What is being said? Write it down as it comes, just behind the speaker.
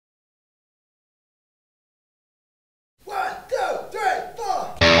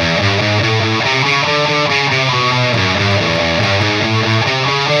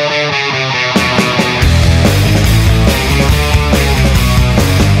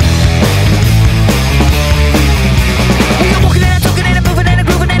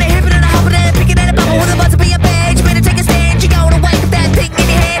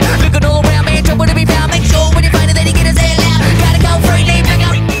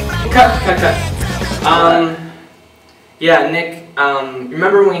Cut. Yeah, Nick,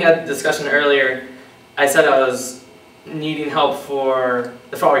 remember when we had the discussion earlier, I said I was needing help for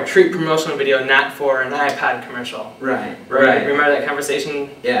the Fall Retreat promotional video, not for an iPod commercial. Right. Remember that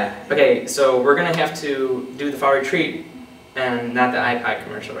conversation? Yeah. Okay, so we're going to have to do the Fall Retreat and not the iPod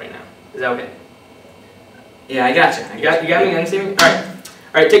commercial right now. Is that okay? Yeah, I gotcha. You got me? You understand me? Alright.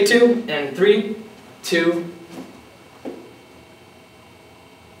 Alright, take two, and 3, 2...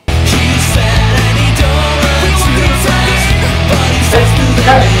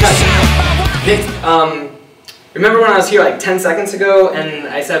 Nick, remember when I was here like 10 seconds ago and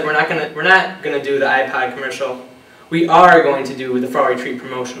I said we're not gonna do the iPod commercial. We are going to do the Fall Retreat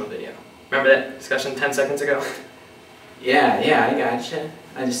promotional video. Remember that discussion 10 seconds ago? Yeah, I gotcha.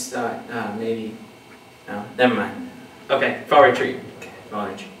 I just thought maybe. No, never mind. Okay, Fall Retreat. Okay, Fall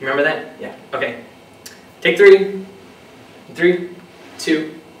Retreat. Remember that? Yeah. Okay. Take 3. 3,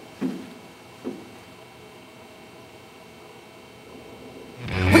 2.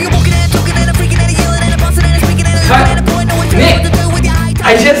 Nick,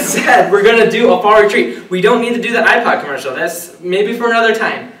 I just said we're gonna do a Fall Retreat. We don't need to do the iPod commercial. That's maybe for another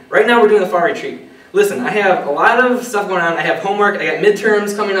time. Right now we're doing the Fall Retreat. Listen, I have a lot of stuff going on. I have homework, I got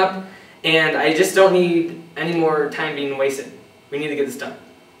midterms coming up, and I just don't need any more time being wasted. We need to get this done.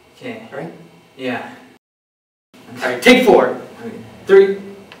 Okay. Alright? Yeah. Alright, take 4. Okay. 3,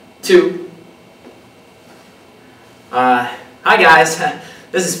 2. Hi guys.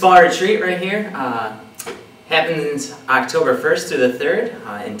 This is Fall Retreat right here. Happens October 1st through the 3rd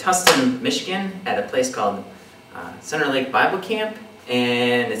in Tustin, Michigan at a place called Center Lake Bible Camp.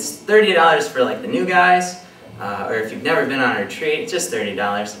 And it's $30 for like the new guys, or if you've never been on a retreat, it's just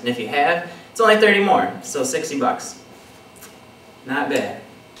 $30. And if you have, it's only 30 more, so 60 bucks. Not bad.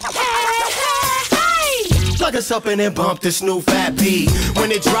 Plug us up and then bump this new fat beat.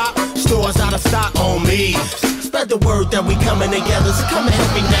 When it drop, stores out of stock on me. Spread the word that we coming together, so come and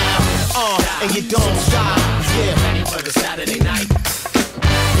help me now. And you don't stop. Yeah, ready for the Saturday night.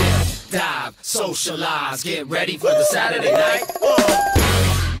 Yeah, dive, socialize, get ready for the Saturday night.